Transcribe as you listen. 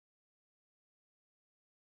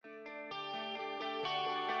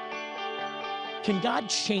Can God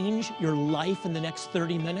change your life in the next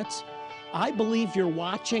 30 minutes? I believe you're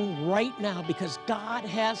watching right now because God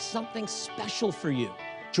has something special for you.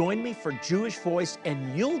 Join me for Jewish Voice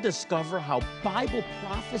and you'll discover how Bible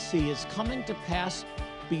prophecy is coming to pass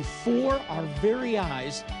before our very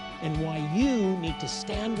eyes and why you need to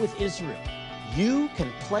stand with Israel. You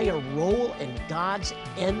can play a role in God's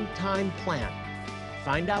end time plan.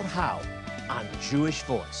 Find out how on Jewish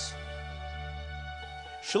Voice.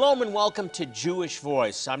 Shalom and welcome to Jewish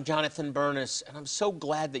Voice. I'm Jonathan Bernis, and I'm so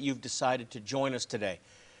glad that you've decided to join us today.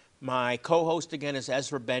 My co-host again is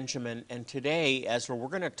Ezra Benjamin, and today, Ezra, we're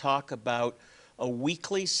going to talk about a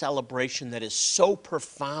weekly celebration that is so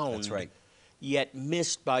profound, That's right, yet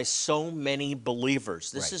missed by so many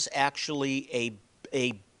believers. This Right. is actually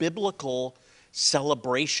a biblical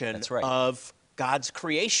celebration That's right. of God's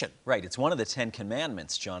creation. right. It's one of the 10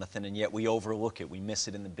 Commandments, Jonathan, and yet we overlook it. We miss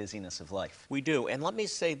it in the busyness of life. We do. And let me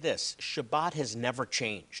say this, Shabbat has never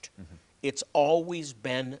changed. It's always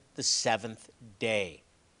been the seventh day.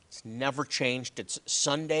 It's never changed.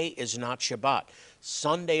 Sunday is not Shabbat.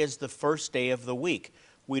 Sunday is the first day of the week.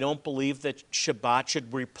 We don't believe that Shabbat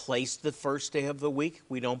should replace the first day of the week.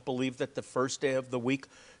 We don't believe that the first day of the week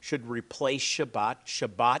should replace Shabbat.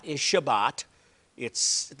 Shabbat is Shabbat.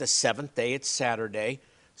 It's the seventh day, it's Saturday.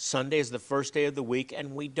 Sunday is the first day of the week,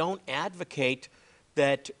 and we don't advocate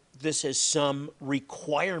that this is some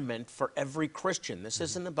requirement for every Christian. This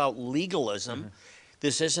isn't about legalism.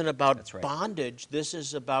 This isn't about That's right. bondage. This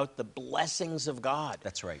is about the blessings of God.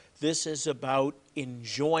 That's right. This is about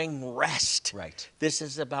enjoying rest. Right. This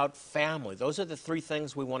is about family. Those are the three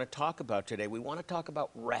things we want to talk about today. We want to talk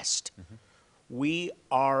about rest. We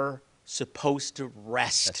are supposed to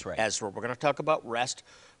rest, That's right. Ezra. We're going to talk about rest.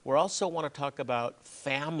 We also want to talk about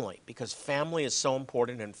family because family is so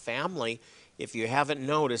important, and family, if you haven't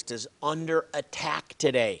noticed, is under attack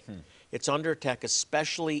today. It's under attack,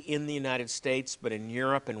 especially in the United States, but in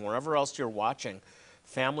Europe and wherever else you're watching,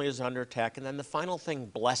 family is under attack. And then the final thing,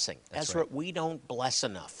 blessing. That's Ezra, right. we don't bless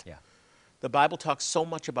enough. Yeah. The Bible talks so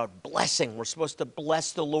much about blessing. We're supposed to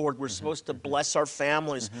bless the Lord. We're supposed to bless our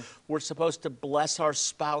families. We're supposed to bless our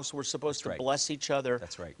spouse. We're supposed That's to right. bless each other.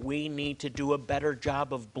 That's right. We need to do a better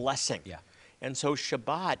job of blessing. Yeah. And so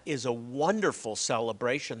Shabbat is a wonderful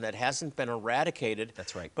celebration that hasn't been eradicated.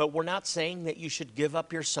 That's right. But we're not saying that you should give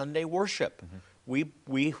up your Sunday worship. We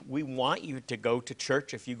want you to go to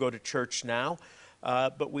church if you go to church now.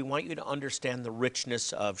 But we want you to understand the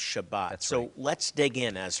richness of Shabbat. That's so right. let's dig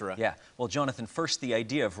in, Ezra. Yeah. Well, Jonathan, first the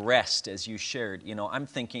idea of rest, as you shared. You know, I'm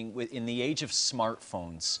thinking in the age of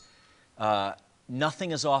smartphones,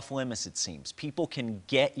 nothing is off limits, it seems. People can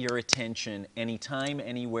get your attention anytime,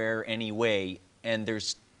 anywhere, anyway, and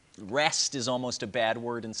rest is almost a bad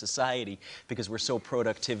word in society because we're so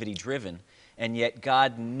productivity driven. And yet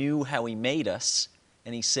God knew how He made us,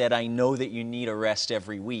 and He said, I know that you need a rest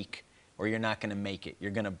every week, or you're not going to make it.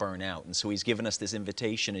 You're going to burn out. And so He's given us this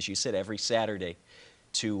invitation, as you said, every Saturday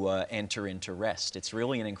to enter into rest. It's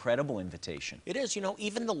really an incredible invitation. It is. You know,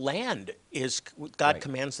 even the land is, God Right.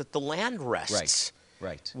 commands that the land rests.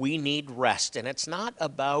 Right. We need rest. And it's not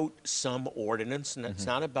about some ordinance, and it's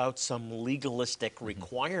not about some legalistic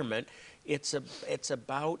requirement. It's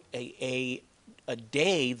about a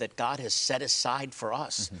day that God has set aside for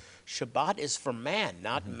us. Shabbat is for man,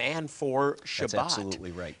 not man for Shabbat. That's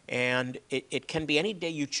absolutely right. And it can be any day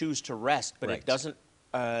you choose to rest, but Right. it doesn't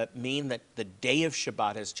mean that the day of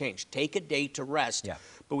Shabbat has changed. Take a day to rest. Yeah.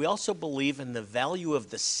 But we also believe in the value of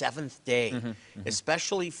the seventh day,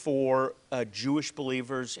 especially for Jewish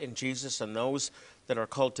believers in Jesus and those that are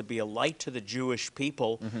called to be a light to the Jewish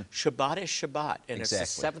people. Shabbat is Shabbat. And it's the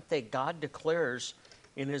Exactly. seventh day. God declares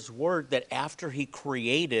in His Word that after He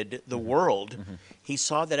created the world, He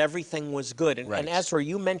saw that everything was good. And, Right. and Ezra,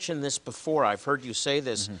 you mentioned this before. I've heard you say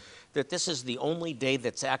this, that this is the only day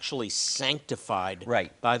that's actually sanctified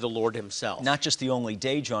Right. by the Lord Himself. Not just the only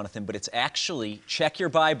day, Jonathan, but it's actually, check your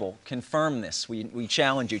Bible, confirm this. We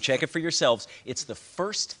challenge you, check it for yourselves. It's the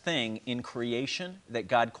first thing in creation that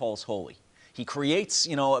God calls holy. He creates,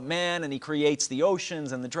 a man, and He creates the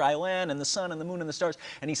oceans and the dry land and the sun and the moon and the stars,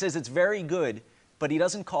 and He says it's very good, but He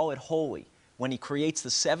doesn't call it holy. When He creates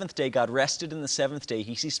the seventh day, God rested in the seventh day.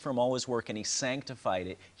 He ceased from all His work, and He sanctified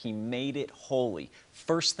it. He made it holy.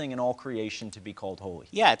 First thing in all creation to be called holy.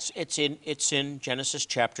 Yeah, it's in Genesis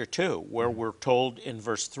chapter 2, where we're told in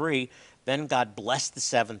verse 3, then God blessed the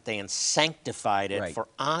seventh day and sanctified it, Right. for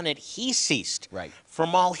on it He ceased Right.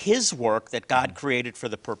 from all His work that God created for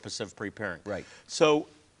the purpose of preparing. Right. So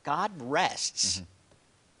God rests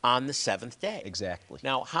on the seventh day. Exactly.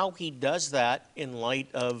 Now, how He does that in light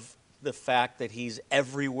of the fact that he's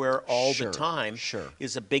everywhere all Sure, the time sure.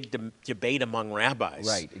 is a big debate among rabbis.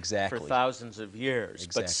 Right, exactly. For thousands of years.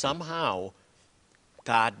 Exactly. But somehow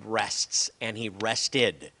God rests, and he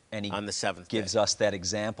rested And he on the seventh gives day. us that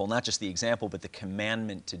example, not just the example, but the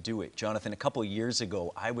commandment to do it. Jonathan, a couple of years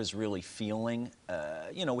ago, I was really feeling,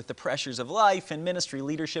 with the pressures of life and ministry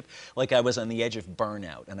leadership, like I was on the edge of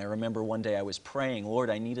burnout. And I remember one day I was praying, Lord,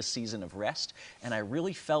 I need a season of rest. And I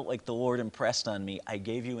really felt like the Lord impressed on me, I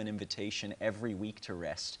gave you an invitation every week to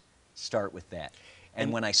rest. Start with that.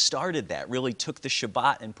 And when I started that, really took the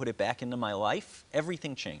Shabbat and put it back into my life,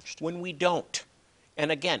 everything changed. When we don't, and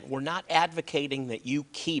again, we're not advocating that you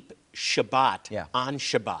keep Shabbat on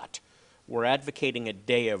Shabbat. We're advocating a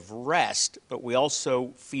day of rest, but we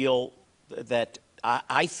also feel that,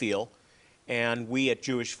 I feel, and we at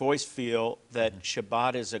Jewish Voice feel that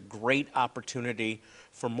Shabbat is a great opportunity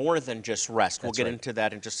for more than just rest. We'll get into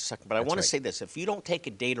that in just a second. But I want to say this. If you don't take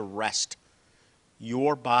a day to rest,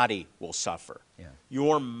 your body will suffer. Yeah.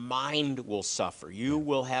 Your mind will suffer. You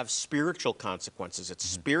will have spiritual consequences. It's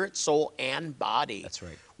spirit, soul, and body. That's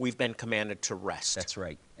right. We've been commanded to rest. That's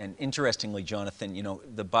right. And interestingly, Jonathan,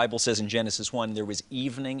 the Bible says in Genesis 1, there was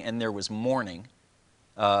evening and there was morning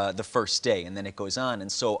the first day, and then it goes on.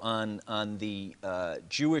 And so on the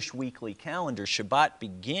Jewish weekly calendar, Shabbat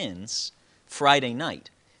begins Friday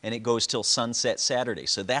night, and it goes till sunset Saturday.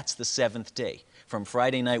 So that's the seventh day. From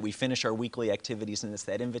Friday night, we finish our weekly activities, and it's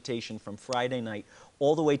that invitation from Friday night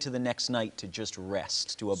all the way to the next night to just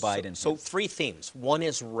rest, to abide in Him. So three themes. One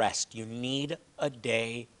is rest. You need a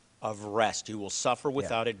day of rest. You will suffer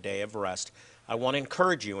without a day of rest. I want to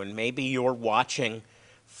encourage you, and maybe you're watching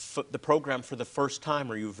the program for the first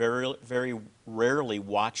time, or you very, very rarely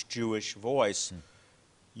watch Jewish Voice.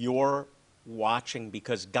 You're watching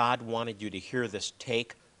because God wanted you to hear this.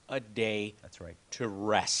 Take a day to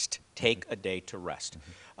rest. Take a day to rest.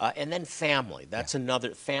 And then family. That's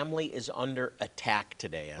another. Family is under attack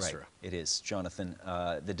today, Ezra. Right. It is, Jonathan.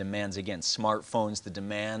 The demands, again, smartphones, the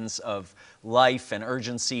demands of life and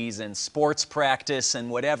urgencies and sports practice and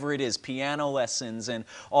whatever it is, piano lessons, and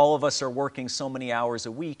all of us are working so many hours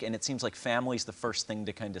a week, and it seems like family's the first thing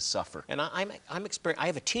to kind of suffer. And I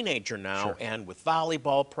have a teenager now, and with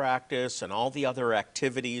volleyball practice and all the other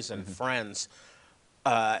activities and friends,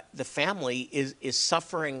 the family is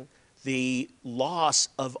suffering the loss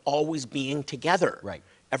of always being together. Right.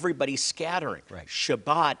 Everybody's scattering. Right.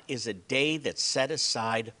 Shabbat is a day that's set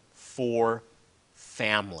aside for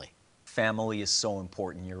family. Family is so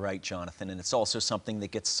important, you're right, Jonathan, and it's also something that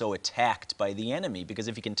gets so attacked by the enemy, because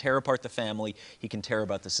if he can tear apart the family, he can tear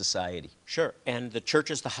apart the society. Sure, and the church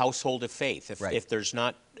is the household of faith. If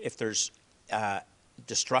there's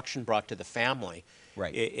destruction brought to the family,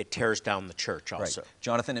 it tears down the church also. Right.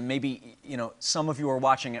 Jonathan, and maybe some of you are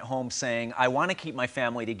watching at home saying, I want to keep my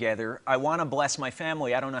family together. I want to bless my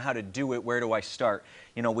family. I don't know how to do it. Where do I start?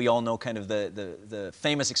 We all know kind of the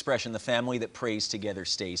famous expression, the family that prays together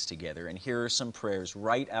stays together. And here are some prayers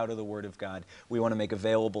right out of the Word of God we want to make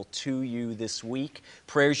available to you this week.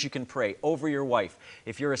 Prayers you can pray over your wife.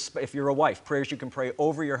 If you're a wife, prayers you can pray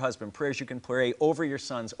over your husband. Prayers you can pray over your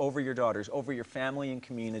sons, over your daughters, over your family and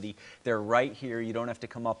community. They're right here. You don't have to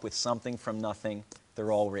come up with something from nothing.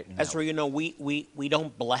 They're all written out. Ezra, we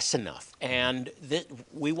don't bless enough. And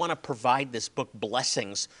we want to provide this book,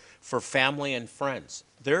 Blessings, for family and friends.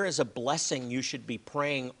 There is a blessing you should be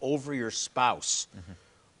praying over your spouse.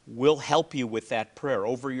 We'll help you with that prayer.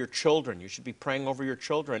 Over your children. You should be praying over your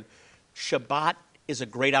children. Shabbat is a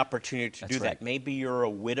great opportunity to do that. Maybe you're a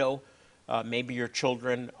widow. Maybe your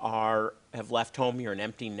children have left home. You're an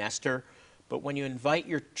empty nester. But when you invite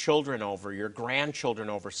your children over, your grandchildren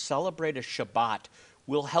over, celebrate a Shabbat.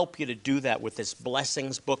 We'll help you to do that with this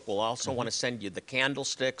Blessings book. We'll also want to send you the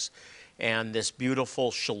candlesticks and this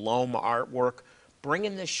beautiful Shalom artwork. Bring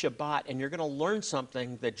in this Shabbat, and you're going to learn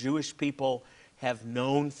something that Jewish people have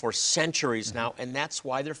known for centuries now, and that's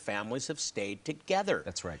why their families have stayed together.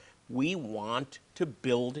 That's right. We want to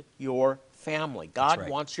build your family. God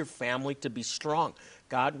wants your family to be strong.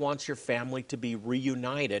 God wants your family to be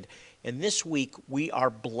reunited. And this week, we are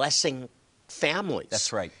blessing families.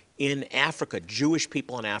 That's right. In Africa, Jewish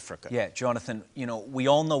people in Africa. Yeah, Jonathan, we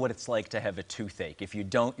all know what it's like to have a toothache. If you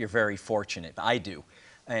don't, you're very fortunate. I do.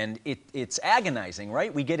 And it's agonizing,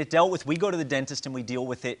 right? We get it dealt with. We go to the dentist and we deal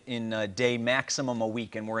with it in a day, maximum a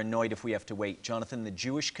week, and we're annoyed if we have to wait. Jonathan, the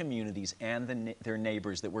Jewish communities and their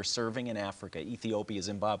neighbors that we're serving in Africa, Ethiopia,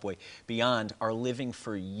 Zimbabwe, beyond, are living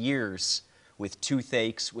for years with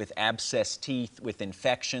toothaches, with abscessed teeth, with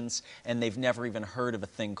infections, and they've never even heard of a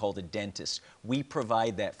thing called a dentist. We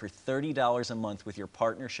provide that for $30 a month with your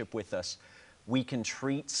partnership with us. we can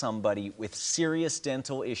treat somebody with serious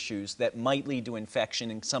dental issues that might lead to infection,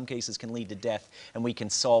 in some cases can lead to death, and we can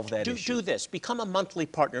solve that issue. Do this. Become a monthly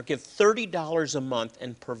partner. Give $30 a month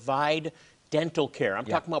and provide dental care. I'm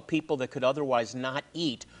talking about people that could otherwise not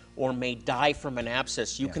eat or may die from an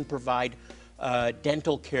abscess. You can provide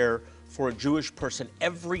dental care for a Jewish person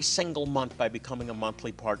every single month by becoming a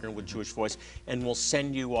monthly partner with Jewish Voice, and we'll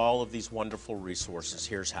send you all of these wonderful resources.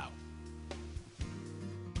 Here's how.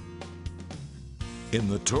 In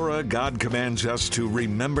the Torah, God commands us to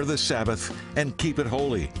remember the Sabbath and keep it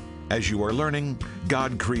holy. As you are learning,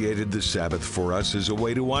 God created the Sabbath for us as a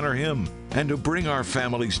way to honor Him and to bring our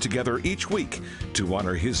families together each week to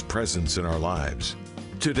honor His presence in our lives.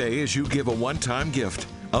 Today, as you give a one-time gift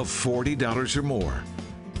of $40 or more,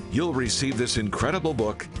 you'll receive this incredible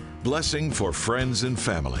book, Blessing for Friends and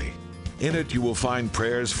Family. In it, you will find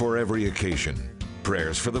prayers for every occasion,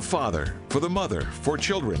 prayers for the father, for the mother, for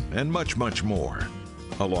children, and much, much more.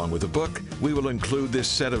 Along with the book, we will include this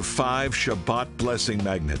set of 5 Shabbat blessing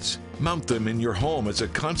magnets. Mount them in your home as a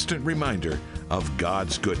constant reminder of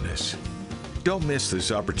God's goodness. Don't miss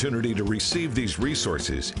this opportunity to receive these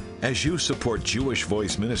resources as you support Jewish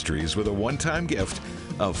Voice Ministries with a one-time gift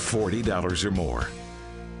of $40 or more.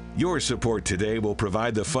 Your support today will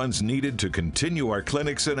provide the funds needed to continue our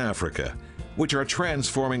clinics in Africa, which are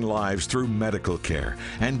transforming lives through medical care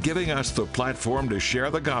and giving us the platform to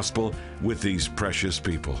share the gospel with these precious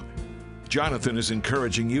people. Jonathan is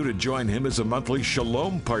encouraging you to join him as a monthly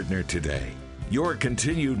Shalom partner today. Your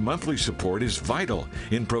continued monthly support is vital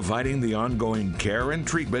in providing the ongoing care and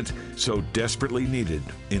treatment so desperately needed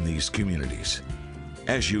in these communities.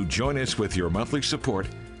 As you join us with your monthly support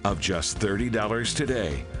of just $30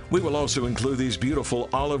 today, we will also include these beautiful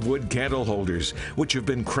olive wood candle holders, which have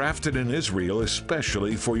been crafted in Israel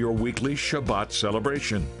especially for your weekly Shabbat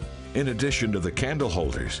celebration. In addition to the candle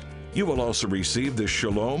holders, you will also receive the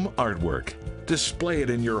Shalom artwork. Display it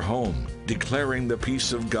in your home, declaring the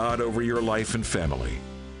peace of God over your life and family.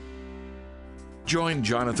 Join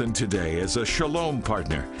Jonathan today as a Shalom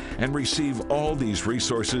partner and receive all these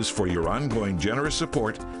resources for your ongoing generous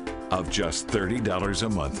support of just $30 a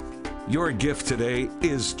month. Your gift today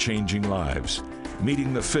is changing lives,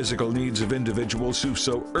 meeting the physical needs of individuals who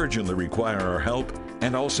so urgently require our help,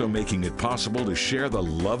 and also making it possible to share the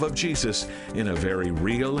love of Jesus in a very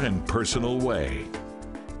real and personal way.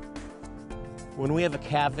 When we have a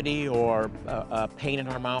cavity or a pain in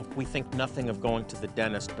our mouth, we think nothing of going to the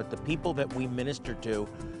dentist, but the people that we minister to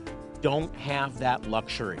don't have that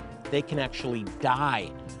luxury. They can actually die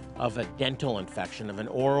of a dental infection, of an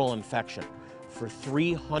oral infection. For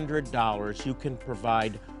 $300, you can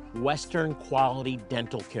provide Western quality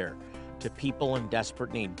dental care to people in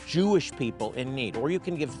desperate need, Jewish people in need, or you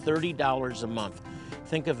can give $30 a month.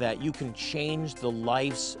 Think of that. You can change the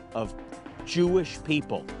lives of Jewish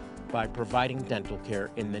people by providing dental care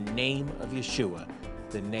in the name of Yeshua,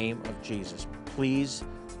 the name of Jesus. Please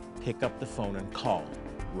pick up the phone and call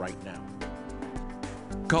right now.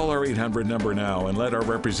 Call our 800 number now and let our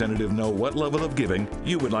representative know what level of giving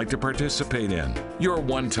you would like to participate in. Your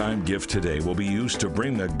one-time gift today will be used to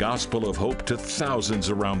bring the gospel of hope to thousands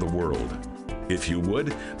around the world. If you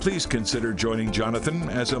would, please consider joining Jonathan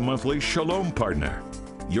as a monthly Shalom partner.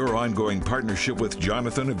 Your ongoing partnership with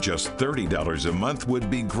Jonathan of just $30 a month would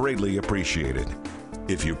be greatly appreciated.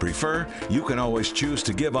 If you prefer, you can always choose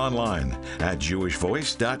to give online at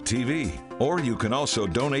jewishvoice.tv, or you can also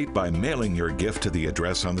donate by mailing your gift to the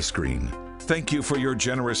address on the screen. Thank you for your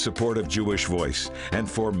generous support of Jewish Voice and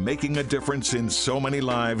for making a difference in so many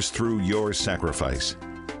lives through your sacrifice.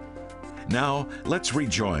 Now, let's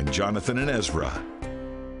rejoin Jonathan and Ezra.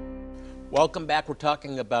 Welcome back. We're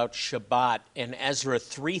talking about Shabbat and Ezra.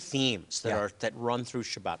 3 themes that run through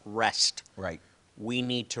Shabbat. Rest. Right. We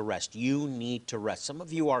need to rest. You need to rest. Some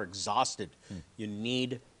of you are exhausted. You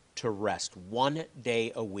need to rest. 1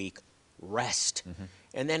 day a week, rest.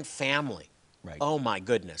 And then family. Right. Oh my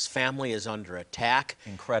goodness, family is under attack.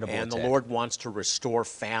 Incredible And attack. the Lord wants to restore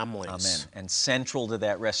families. Amen. And central to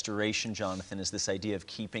that restoration, Jonathan, is this idea of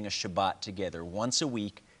keeping a Shabbat together. Once a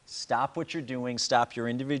week, stop what you're doing, stop your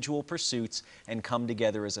individual pursuits, and come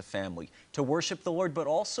together as a family to worship the Lord, but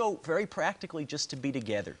also very practically just to be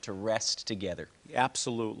together, to rest together.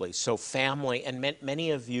 Absolutely. So family, and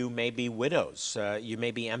many of you may be widows. You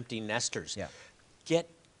may be empty nesters. Yeah. Get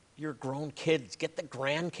your grown kids, get the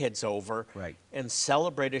grandkids over, Right. and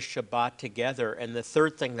celebrate a Shabbat together. And the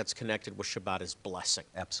third thing that's connected with Shabbat is blessing.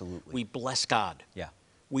 Absolutely. We bless God. Yeah.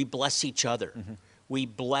 We bless each other. We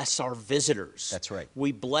bless our visitors. That's right.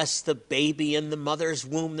 We bless the baby in the mother's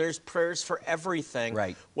womb. There's prayers for everything.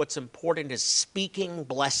 Right. What's important is speaking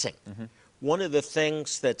blessing. one of the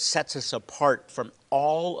things that sets us apart from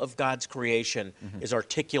all of God's creation is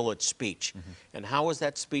articulate speech. And how is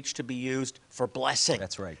that speech to be used? For blessing.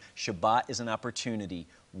 That's right. Shabbat is an opportunity,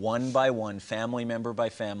 one by one, family member by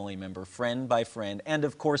family member, friend by friend, and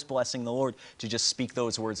of course blessing the Lord, to just speak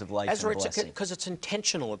those words of life Ezra, and blessing. because it's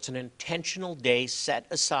intentional. It's an intentional day set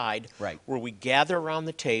aside Right. where we gather around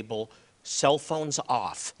the table, cell phones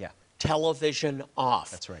off, Yeah. television off,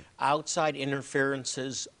 That's right. outside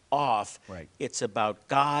interferences off. Right. It's about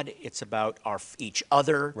God. It's about each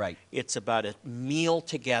other. Right. It's about a meal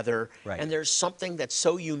together. Right. And there's something that's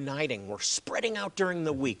so uniting. We're spreading out during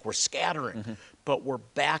the week. We're scattering. But we're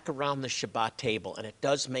back around the Shabbat table, and it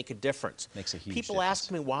does make a difference. Makes a huge People difference.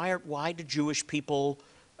 ask me, why do Jewish people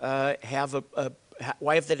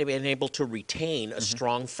why have they been able to retain a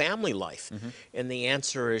strong family life? And the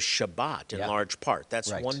answer is Shabbat in Yeah. large part.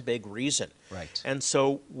 That's Right. one big reason. Right. And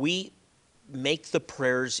so we make the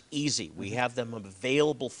prayers easy. We have them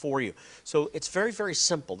available for you. So it's very, very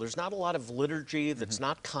simple. There's not a lot of liturgy that's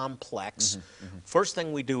not complex. First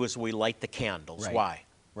thing we do is we light the candles. Right. Why?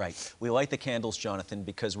 Right. We light the candles, Jonathan,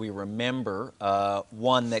 because we remember,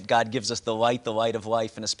 one, that God gives us the light of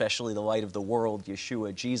life, and especially the light of the world,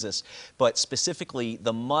 Yeshua, Jesus. But specifically,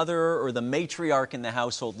 the mother or the matriarch in the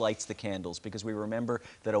household lights the candles, because we remember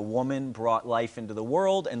that a woman brought life into the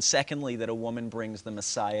world, and secondly, that a woman brings the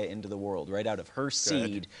Messiah into the world. Right out of her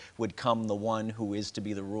seed would come the one who is to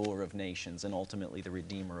be the ruler of nations and ultimately the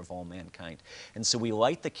Redeemer of all mankind. And so we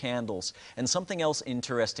light the candles, and something else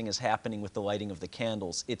interesting is happening with the lighting of the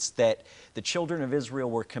candles. It's that the children of Israel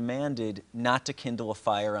were commanded not to kindle a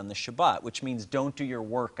fire on the Shabbat, which means don't do your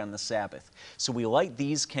work on the Sabbath. So we light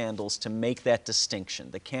these candles to make that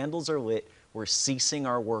distinction. The candles are lit. We're ceasing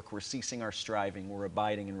our work. We're ceasing our striving. We're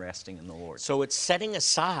abiding and resting in the Lord. So it's setting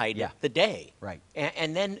aside the day. Right.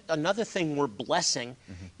 And then another thing we're blessing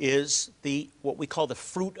is what we call the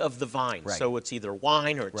fruit of the vine. Right. So it's either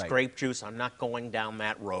wine or it's Right. grape juice. I'm not going down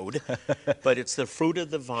that road. But it's the fruit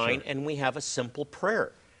of the vine, Sure. and we have a simple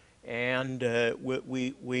prayer. And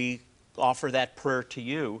we offer that prayer to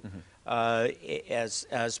you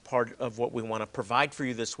as part of what we want to provide for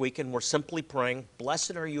you this week. And we're simply praying,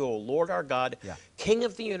 "Blessed are you, O Lord our God, Yeah. King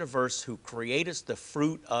of the universe, who createst the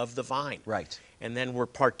fruit of the vine." Right. And then we're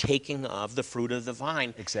partaking of the fruit of the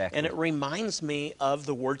vine. Exactly. And it reminds me of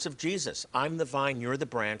the words of Jesus. I'm the vine, you're the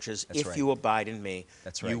branches. That's if right. you abide in me,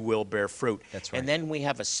 That's you right. will bear fruit. That's right. And then we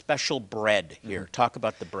have a special bread here. Talk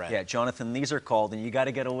about the bread. Yeah, Jonathan, these are called, and you got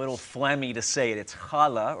to get a little phlegmy to say it. It's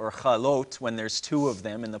challah or chalot when there's two of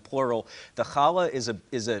them in the plural. The challah is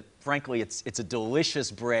a frankly, it's a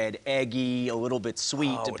delicious bread, eggy, a little bit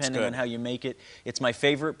sweet, Oh, it's depending on good. how you make it. It's my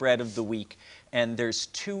favorite bread of the week. And there's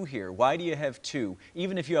two here. Why do you have two?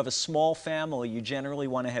 Even if you have a small family, you generally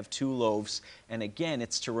want to have two loaves. And again,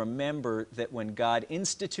 it's to remember that when God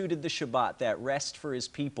instituted the Shabbat, that rest for his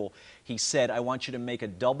people, he said, I want you to make a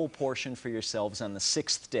double portion for yourselves on the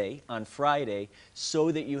sixth day, on Friday,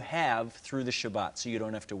 so that you have through the Shabbat, so you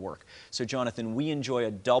don't have to work. So Jonathan, we enjoy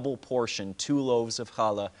a double portion, 2 loaves of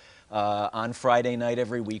challah, on Friday night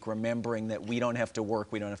every week, remembering that we don't have to work,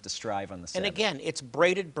 we don't have to strive on the Sabbath. And again, it's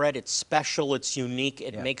braided bread. It's special. It's unique.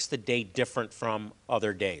 It Yeah. makes the day different from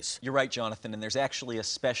other days. You're right, Jonathan, and there's actually a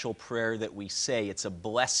special prayer that we say. It's a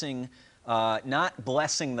blessing, not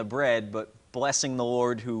blessing the bread, but blessing the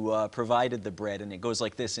Lord who provided the bread. And it goes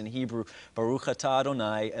like this in Hebrew, Baruch atah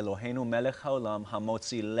Adonai Eloheinu melech haolam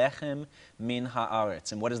hamotzi lechem min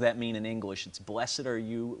haaretz. And what does that mean in English? It's blessed are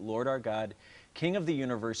you, Lord our God, King of the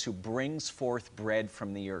universe, who brings forth bread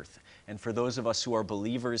from the earth. And for those of us who are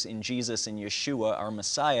believers in Jesus and Yeshua, our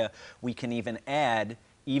Messiah, we can even add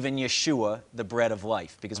even Yeshua, the bread of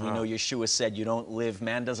life, because we know Yeshua said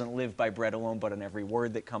man doesn't live by bread alone, but on every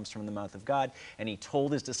word that comes from the mouth of God. And he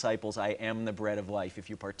told his disciples, I am the bread of life. If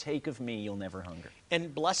you partake of me, you'll never hunger.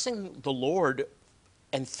 And blessing the Lord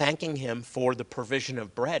and thanking him for the provision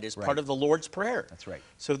of bread is Right. part of the Lord's Prayer. That's right.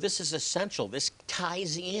 So this is essential. This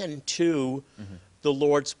ties into the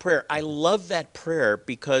Lord's Prayer. I love that prayer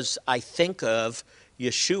because I think of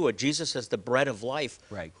Yeshua, Jesus as the bread of life,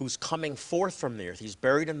 Right. who's coming forth from the earth. He's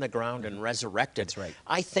buried in the ground and resurrected. That's right.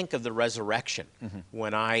 I think of the resurrection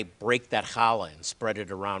when I break that challah and spread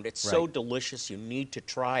it around. It's so Right. delicious. You need to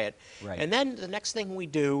try it. Right. And then the next thing we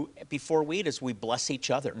do before we eat is we bless each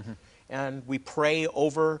other. And we pray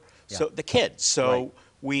over the kids. So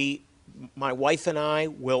Right. my wife and I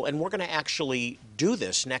will, and we're going to actually do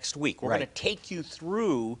this next week. We're going Right. to take you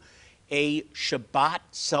through a Shabbat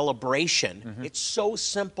celebration. It's so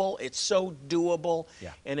simple, it's so doable,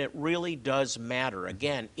 Yeah. and it really does matter.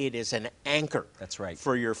 Again, it is an anchor That's right.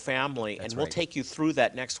 for your family, That's and we'll right. take you through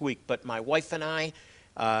that next week. But my wife and I,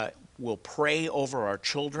 we'll pray over our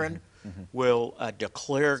children. We'll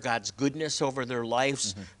declare God's goodness over their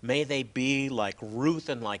lives. May they be like Ruth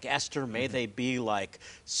and like Esther. May they be like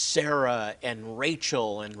Sarah and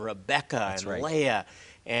Rachel and Rebecca and right. Leah.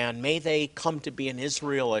 And may they come to be in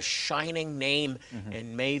Israel a shining name,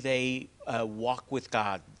 and may they walk with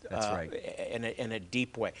God That's right. in a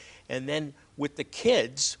deep way. And then with the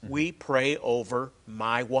kids, we pray over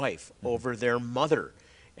my wife, over their mother.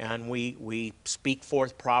 And we speak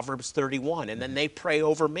forth Proverbs 31, and then they pray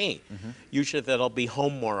over me. Usually that'll be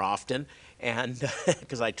home more often, and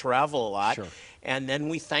because I travel a lot. Sure. And then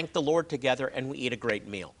we thank the Lord together, and we eat a great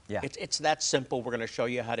meal. Yeah. It's that simple. We're going to show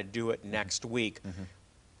you how to do it next week.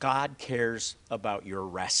 God cares about your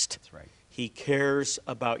rest. That's right. He cares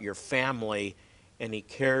about your family, and He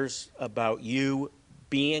cares about you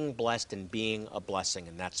being blessed and being a blessing,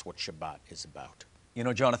 and that's what Shabbat is about. You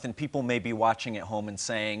know, Jonathan, people may be watching at home and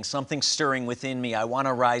saying, something's stirring within me. I want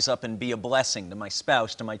to rise up and be a blessing to my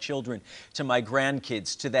spouse, to my children, to my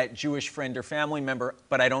grandkids, to that Jewish friend or family member,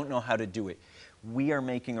 but I don't know how to do it. We are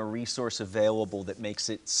making a resource available that makes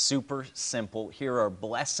it super simple. Here are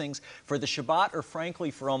blessings for the Shabbat, or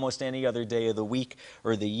frankly, for almost any other day of the week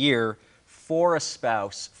or the year, for a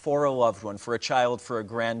spouse, for a loved one, for a child, for a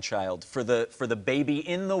grandchild, for the baby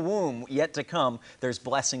in the womb yet to come. There's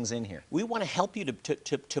blessings in here. We want to help you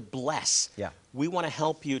to bless. Yeah. We want to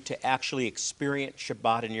help you to actually experience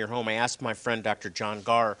Shabbat in your home. I asked my friend Dr. John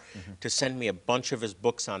Garr to send me a bunch of his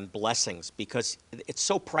books on blessings because it's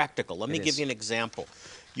so practical. Let me give you an example.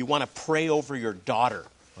 You want to pray over your daughter.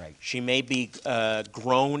 Right. She may be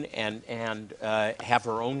grown and have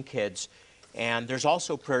her own kids. And there's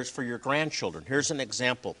also prayers for your grandchildren. Here's an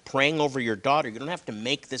example. Praying over your daughter. You don't have to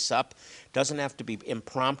make this up. It doesn't have to be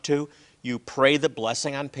impromptu. You pray the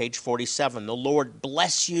blessing on page 47. The Lord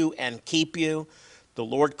bless you and keep you. The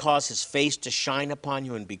Lord cause His face to shine upon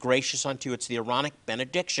you and be gracious unto you. It's the Aaronic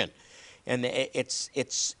benediction. And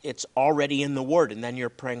it's already in the Word. And then you're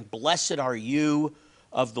praying, blessed are you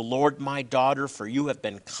of the Lord, my daughter, for you have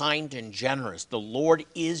been kind and generous. The Lord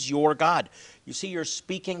is your God. You see, you're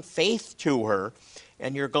speaking faith to her,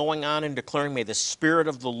 and you're going on and declaring, may the Spirit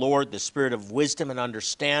of the Lord, the Spirit of wisdom and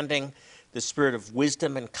understanding, the Spirit of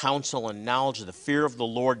wisdom and counsel and knowledge, the fear of the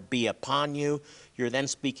Lord be upon you. You're then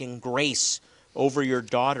speaking grace over your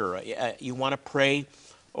daughter. You want to pray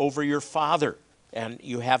over your father, and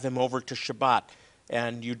you have him over to Shabbat.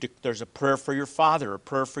 And there's a prayer for your father, a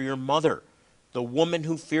prayer for your mother. The woman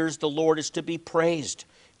who fears the Lord is to be praised.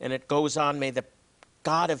 And it goes on, may the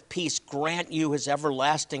God of peace grant you His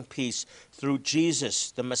everlasting peace through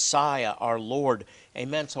Jesus, the Messiah, our Lord.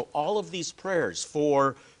 Amen. So all of these prayers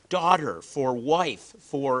for daughter, for wife,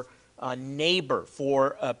 for a neighbor,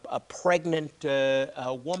 for a pregnant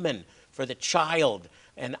woman, for the child,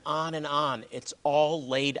 and on, it's all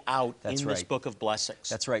laid out in this book of blessings.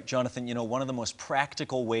 That's right. Jonathan, you know, one of the most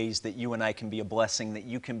practical ways that you and I can be a blessing, that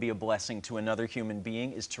you can be a blessing to another human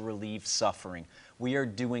being, is to relieve suffering. We are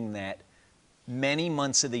doing that many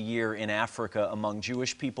months of the year in Africa among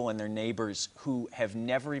Jewish people and their neighbors who have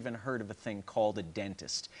never even heard of a thing called a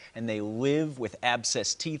dentist. And they live with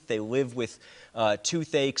abscessed teeth, they live with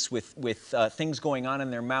toothaches, with things going on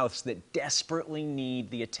in their mouths that desperately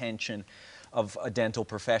need the attention of a dental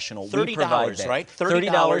professional. $30, we provide that. right?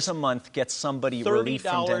 $30 a month gets somebody relief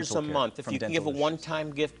from dental $30 a month. care, If you can give a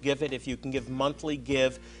one-time gift, give it. If you can give monthly,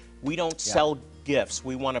 give. We don't sell gifts.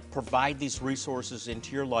 We want to provide these resources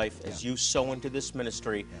into your life as you sow into this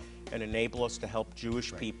ministry and enable us to help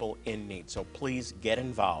Jewish people in need. So please get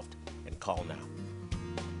involved and call now.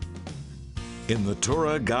 In the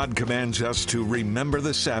Torah, God commands us to remember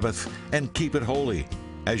the Sabbath and keep it holy.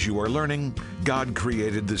 As you are learning, God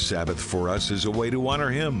created the Sabbath for us as a way to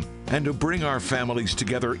honor Him and to bring our families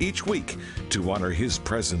together each week to honor His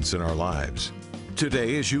presence in our lives.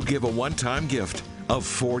 Today, as you give a one-time gift of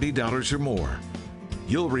 $40 or more,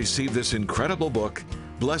 you'll receive this incredible book,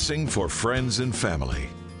 Blessing for Friends and Family.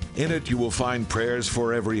 In it, you will find prayers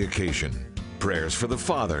for every occasion, prayers for the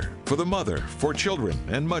father, for the mother, for children,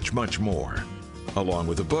 and much, much more. Along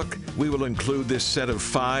with the book, we will include this set of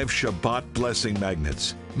 5 Shabbat blessing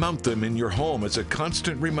magnets. Mount them in your home as a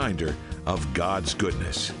constant reminder of God's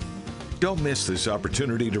goodness. Don't miss this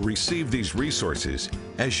opportunity to receive these resources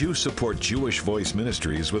as you support Jewish Voice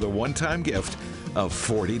Ministries with a one-time gift of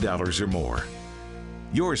 $40 or more.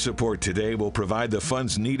 Your support today will provide the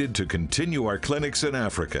funds needed to continue our clinics in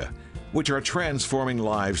Africa, which are transforming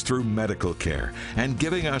lives through medical care and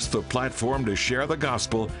giving us the platform to share the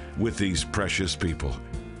gospel with these precious people.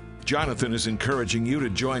 Jonathan is encouraging you to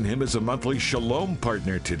join him as a monthly Shalom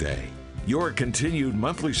partner today. Your continued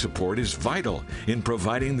monthly support is vital in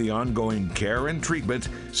providing the ongoing care and treatment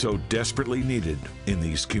so desperately needed in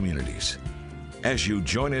these communities. As you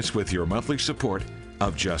join us with your monthly support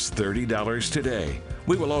of just $30 today,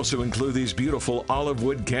 we will also include these beautiful olive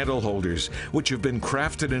wood candle holders, which have been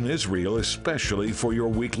crafted in Israel especially for your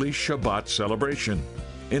weekly Shabbat celebration.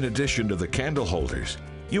 In addition to the candle holders,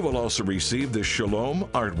 you will also receive the Shalom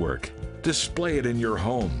artwork. Display it in your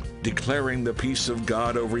home, declaring the peace of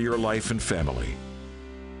God over your life and family.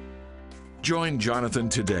 Join Jonathan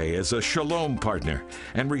today as a Shalom partner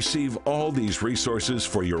and receive all these resources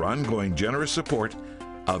for your ongoing generous support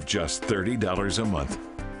of just $30 a month.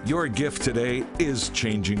 Your gift today is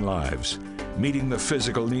changing lives, meeting the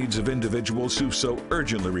physical needs of individuals who so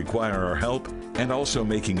urgently require our help, and also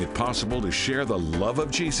making it possible to share the love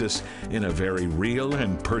of Jesus in a very real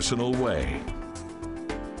and personal way.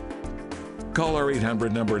 Call our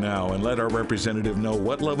 800 number now and let our representative know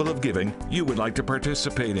what level of giving you would like to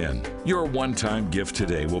participate in. Your one-time gift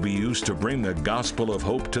today will be used to bring the gospel of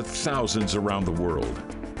hope to thousands around the world.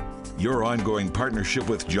 Your ongoing partnership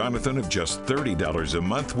with Jonathan of just $30 a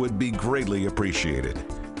month would be greatly appreciated.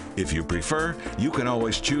 If you prefer, you can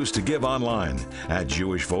always choose to give online at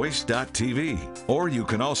jewishvoice.tv, or you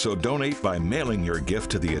can also donate by mailing your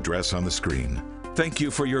gift to the address on the screen. Thank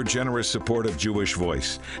you for your generous support of Jewish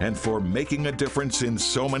Voice and for making a difference in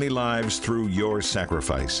so many lives through your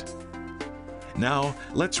sacrifice. Now,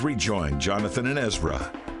 let's rejoin Jonathan and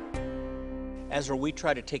Ezra. Ezra, we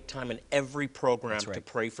try to take time in every program That's right. to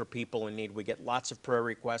pray for people in need. We get lots of prayer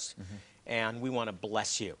requests, and we want to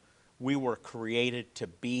bless you. We were created to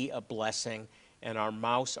be a blessing, and our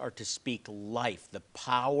mouths are to speak life. The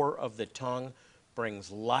power of the tongue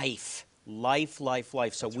brings life. Life, life,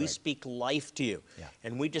 life. So we speak life to you. Yeah.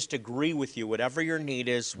 And we just agree with you. Whatever your need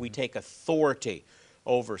is, we take authority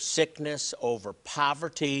over sickness, over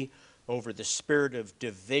poverty, over the spirit of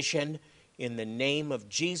division in the name of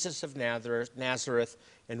Jesus of Nazareth,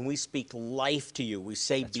 and we speak life to you. We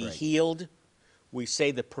say, be healed. We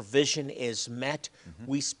say the provision is met.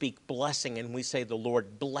 We speak blessing, and we say, the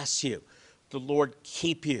Lord bless you. The Lord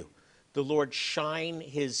keep you. The Lord shine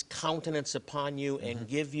his countenance upon you and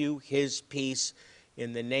give you his peace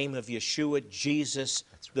in the name of Yeshua, Jesus,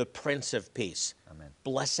 the Prince of Peace. Amen.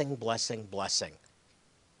 Blessing, blessing, blessing.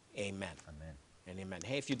 Amen. Amen. And amen.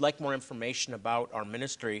 Hey, if you'd like more information about our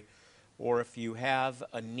ministry, or if you have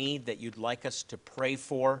a need that you'd like us to pray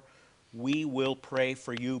for, we will pray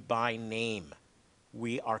for you by name.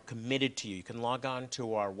 We are committed to you. You can log on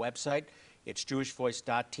to our website. It's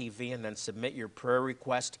jewishvoice.tv, and then submit your prayer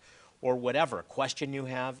request or whatever question you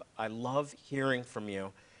have. I love hearing from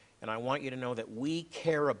you, and I want you to know that we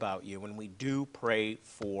care about you and we do pray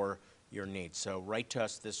for your needs. So write to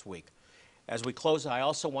us this week. As we close, I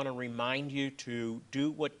also want to remind you to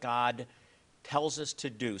do what God tells us to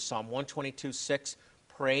do. Psalm 122:6,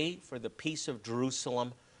 pray for the peace of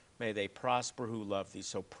Jerusalem. May they prosper who love thee.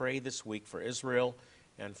 So pray this week for Israel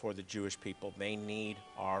and for the Jewish people. They need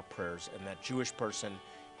our prayers, and that Jewish person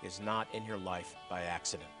is not in your life by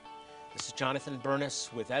accident. This is Jonathan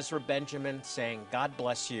Bernis with Ezra Benjamin saying, God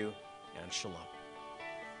bless you and shalom.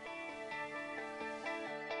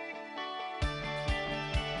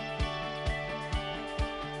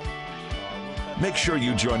 Make sure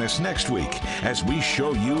you join us next week as we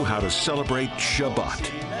show you how to celebrate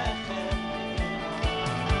Shabbat.